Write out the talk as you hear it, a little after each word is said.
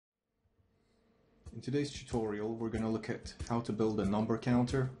In today's tutorial, we're going to look at how to build a number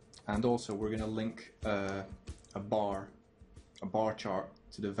counter, and also we're going to link a bar chart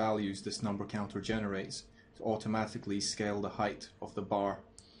to the values this number counter generates to automatically scale the height of the bar.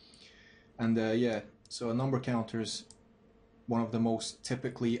 And yeah, so a number counter is one of the most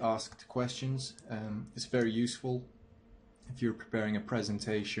typically asked questions. It's very useful if you're preparing a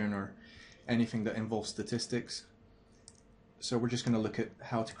presentation or anything that involves statistics. So we're just going to look at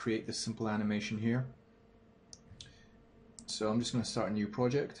how to create this simple animation here. So I'm just going to start a new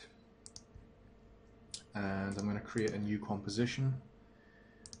project, and I'm going to create a new composition.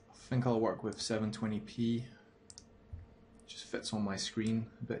 I think I'll work with 720p, just fits on my screen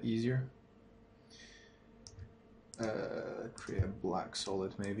a bit easier. Create a black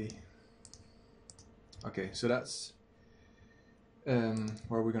solid maybe. Okay, so that's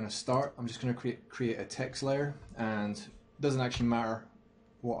where we're going to start. I'm just going to create a text layer, and it doesn't actually matter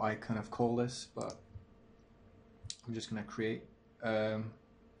what I kind of call this, but I'm just going to create a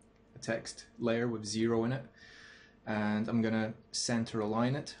text layer with 0 in it, and I'm going to center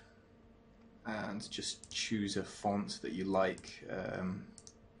align it and just choose a font that you like.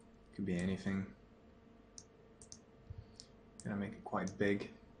 Could be anything. I'm going to make it quite big.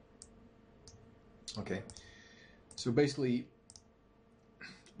 Okay, so basically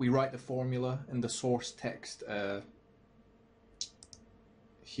we write the formula in the source text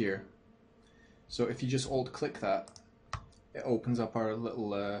here. So if you just alt click that, it opens up our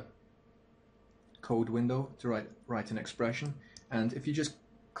little code window to write an expression. And if you just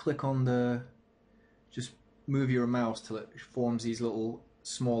click on just move your mouse till it forms these little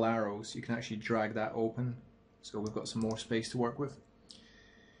small arrows, you can actually drag that open. So we've got some more space to work with.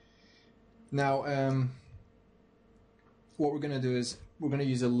 Now what we're going to do is we're going to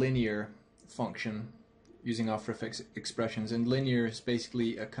use a linear function using After Effects expressions, and linear is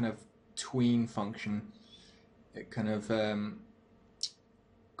basically a kind of tween function. It kind of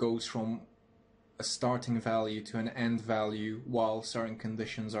goes from a starting value to an end value while certain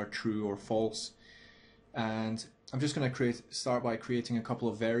conditions are true or false. And I'm just going to start by creating a couple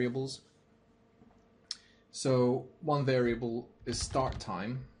of variables. So one variable is start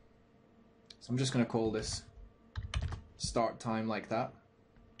time. So I'm just going to call this start time like that.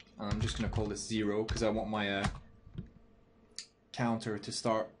 And I'm just going to call this 0 because I want my counter to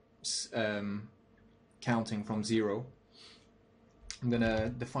start counting from 0. I'm going to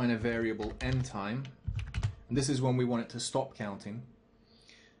define a variable end time, and this is when we want it to stop counting.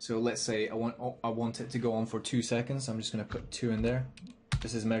 So let's say I want it to go on for 2 seconds. I'm just going to put 2 in there.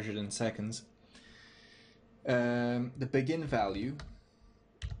 This is measured in seconds. The begin value,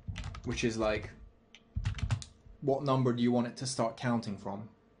 which is like what number do you want it to start counting from.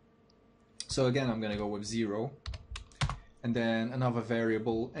 So again, I'm going to go with 0, and then another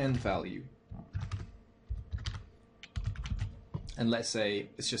variable end value. And let's say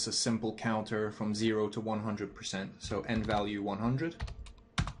it's just a simple counter from 0 to 100%, so end value 100.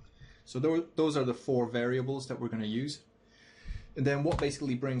 So those are the 4 variables that we're going to use. And then what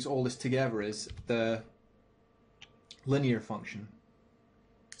basically brings all this together is the linear function.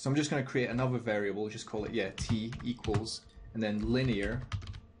 So I'm just going to create another variable, just call it t equals, and then linear.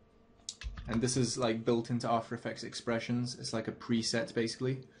 And this is like built into After Effects expressions. It's like a preset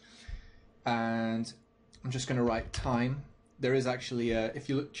basically. And I'm just going to write time. There is actually if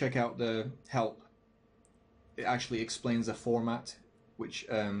you check out the help, it actually explains a format which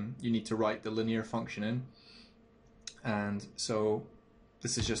you need to write the linear function in. And so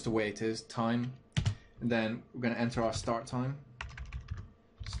this is just the way it is, time. And then we're going to enter our start time,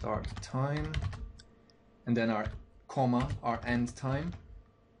 and then our comma, our end time,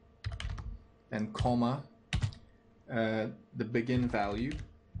 then comma, the begin value,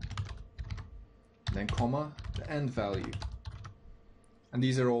 then comma, the end value. And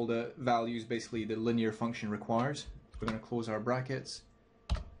these are all the values basically the linear function requires. We're going to close our brackets,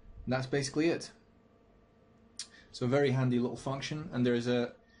 and that's basically it. So a very handy little function, and there's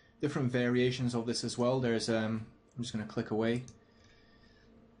different variations of this as well. There's I'm just going to click away.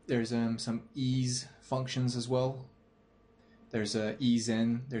 There's some ease functions as well. There's ease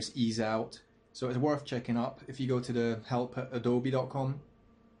in, there's ease out. So it's worth checking up. If you go to the help at adobe.com,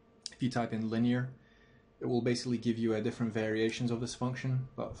 if you type in linear, it will basically give you different variations of this function.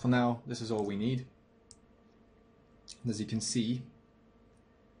 But for now, this is all we need. And as you can see,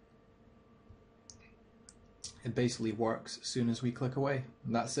 it basically works as soon as we click away,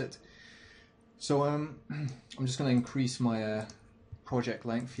 and that's it. So I'm just going to increase my project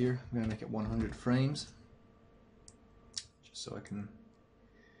length here. I'm going to make it 100 frames, just so I can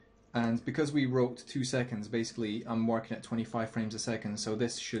And because we wrote 2 seconds, basically I'm working at 25 frames a second, so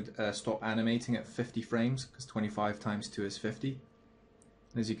this should stop animating at 50 frames, because 25 times 2 is 50.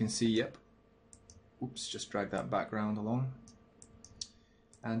 And as you can see, yep, oops, just drag that background along.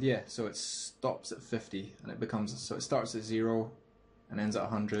 And yeah, so it stops at 50, and it becomes, so it starts at 0 and ends at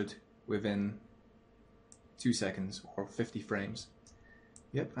 100 within 2 seconds, or 50 frames.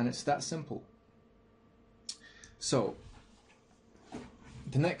 Yep, and it's that simple. So,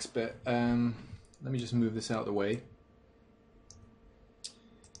 the next bit, let me just move this out of the way.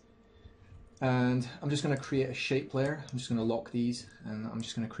 And I'm just going to create a shape layer. I'm just going to lock these, and I'm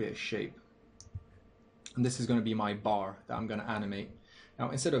just going to create a shape. And this is going to be my bar that I'm going to animate.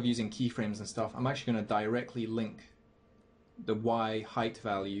 Now, instead of using keyframes and stuff, I'm actually going to directly link the Y height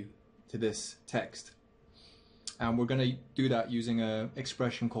value to this text. And we're going to do that using an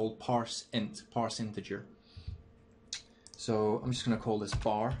expression called ParseInt, parse integer. So I'm just going to call this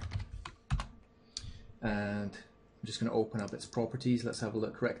bar, and I'm just going to open up its properties. Let's have a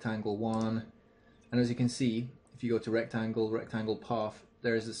look. Rectangle 1, and as you can see, if you go to rectangle, rectangle path,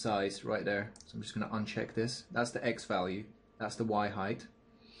 there's the size right there. So I'm just going to uncheck this. That's the X value, that's the Y height.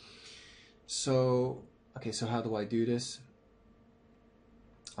 So, okay, so how do I do this?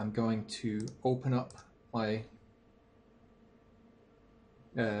 I'm going to open up my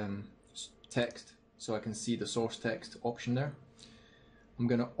text, so I can see the source text option there. I'm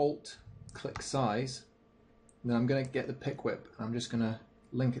going to Alt click size, then I'm going to get the pick whip, and I'm just going to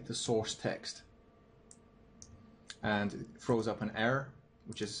link it to source text, and it throws up an error,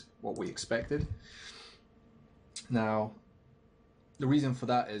 which is what we expected. Now the reason for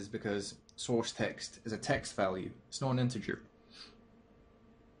that is because source text is a text value, it's not an integer.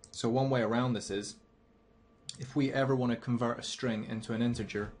 So one way around this is, if we ever want to convert a string into an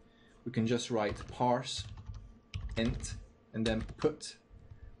integer, we can just write parse int and then put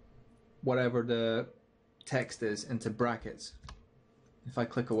whatever the text is into brackets. If I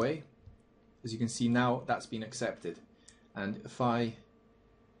click away, as you can see now, that's been accepted. And if I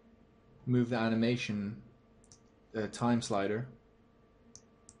move the animation time slider,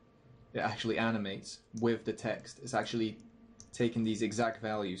 it actually animates with the text. It's actually taking these exact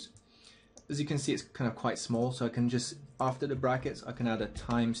values. As you can see, it's kind of quite small, so I can just, after the brackets, I can add a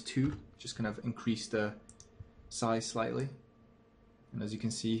 ×2, just kind of increase the size slightly. And as you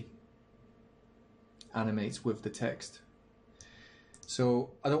can see, animates with the text.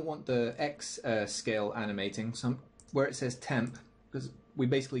 So I don't want the X scale animating, so where it says temp, because we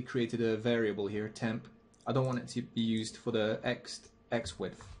basically created a variable here, temp, I don't want it to be used for the X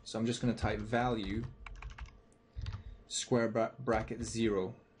width. So I'm just going to type value square bracket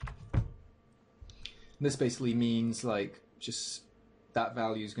 0. This basically means like just that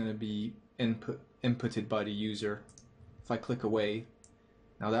value is going to be inputted by the user. If I click away,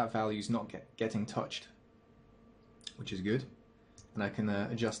 now that value is not getting touched, which is good, and I can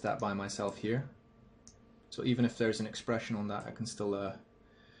adjust that by myself here. So even if there's an expression on that, I can still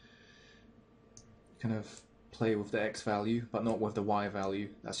kind of play with the X value, but not with the Y value.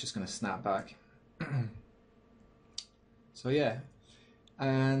 That's just going to snap back. So yeah.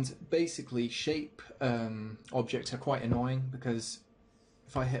 And basically shape objects are quite annoying, because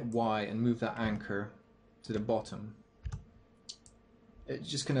if I hit Y and move that anchor to the bottom, it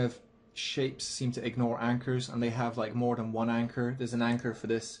just kind of, shapes seem to ignore anchors, and they have like more than one anchor. There's an anchor for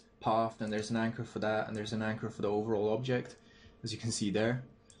this path, and there's an anchor for that, and there's an anchor for the overall object, as you can see there.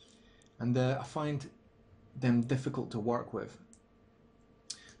 And I find them difficult to work with.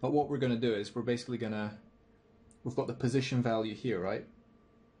 But what we're going to do is we're basically going to, we've got the position value here, right?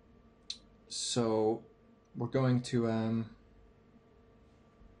 So we're going to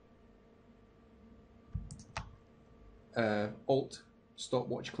Alt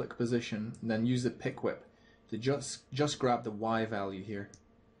stopwatch click position, and then use the pick whip to just grab the Y value here.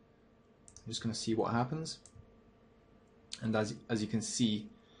 I'm just going to see what happens, and as you can see,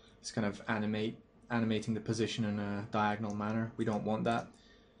 it's kind of animating the position in a diagonal manner. We don't want that.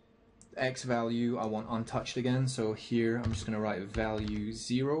 The X value I want untouched again, so here I'm just going to write value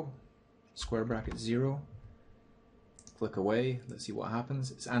 0, square bracket 0, click away, let's see what happens.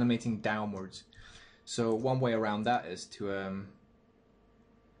 It's animating downwards. So one way around that is to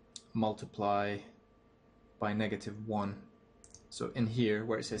multiply by -1. So in here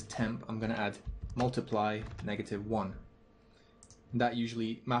where it says temp, I'm going to add multiply -1. And that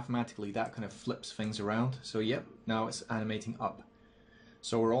usually, mathematically, that kind of flips things around. So yep, now it's animating up.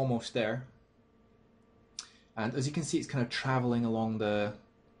 So we're almost there. And as you can see, it's kind of traveling along the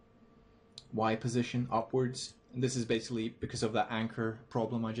Y position upwards. And this is basically because of that anchor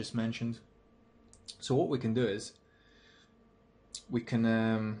problem I just mentioned. So what we can do is we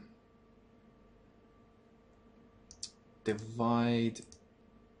can divide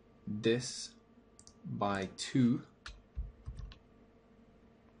this by 2,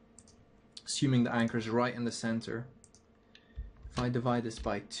 assuming the anchor is right in the center. If I divide this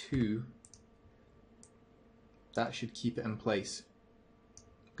by 2, that should keep it in place.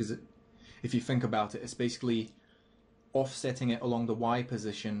 Because if you think about it, it's basically offsetting it along the Y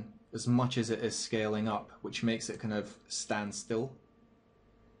position as much as it is scaling up, which makes it kind of stand still.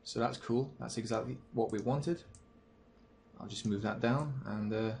 So that's cool. That's exactly what we wanted. I'll just move that down,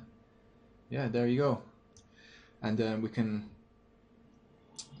 and yeah, there you go. And we can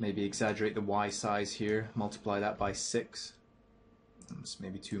maybe exaggerate the Y size here, multiply that by 6. It's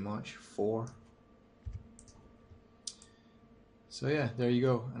maybe too much, 4. So yeah, there you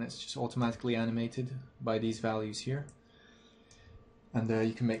go, and it's just automatically animated by these values here. And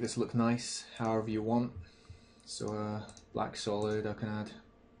you can make this look nice however you want. So black solid, I can add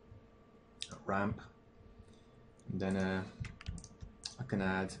a ramp, and then I can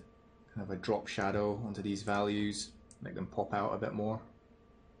add kind of a drop shadow onto these values, make them pop out a bit more.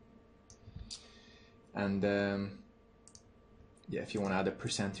 And yeah, if you want to add a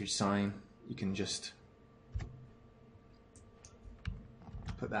percentage sign, you can just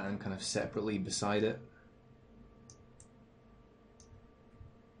put that in kind of separately beside it.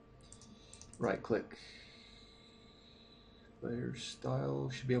 Right click, layer style,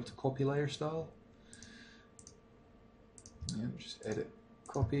 should be able to copy layer style. Yeah, just edit,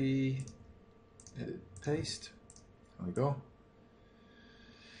 copy, edit, paste. There we go.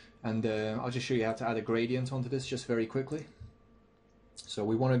 And I'll just show you how to add a gradient onto this just very quickly. So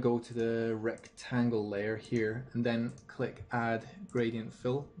we want to go to the rectangle layer here and then click add gradient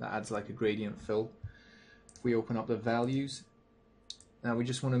fill. That adds like a gradient fill. If we open up the values, now we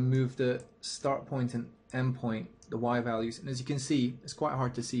just want to move the start point and end point, the Y values, and as you can see, it's quite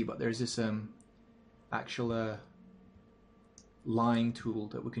hard to see, but there's this actual line tool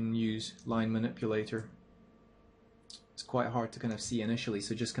that we can use, line manipulator. It's quite hard to kind of see initially,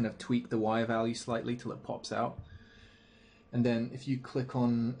 so just kind of tweak the Y value slightly till it pops out. And then if you click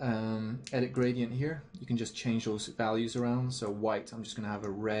on edit gradient here, you can just change those values around. So white, I'm just going to have a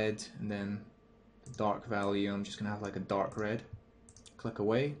red, and then the dark value, I'm just going to have like a dark red. Click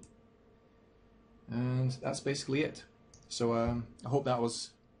away, and that's basically it. So I hope that was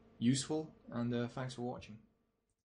useful, and thanks for watching.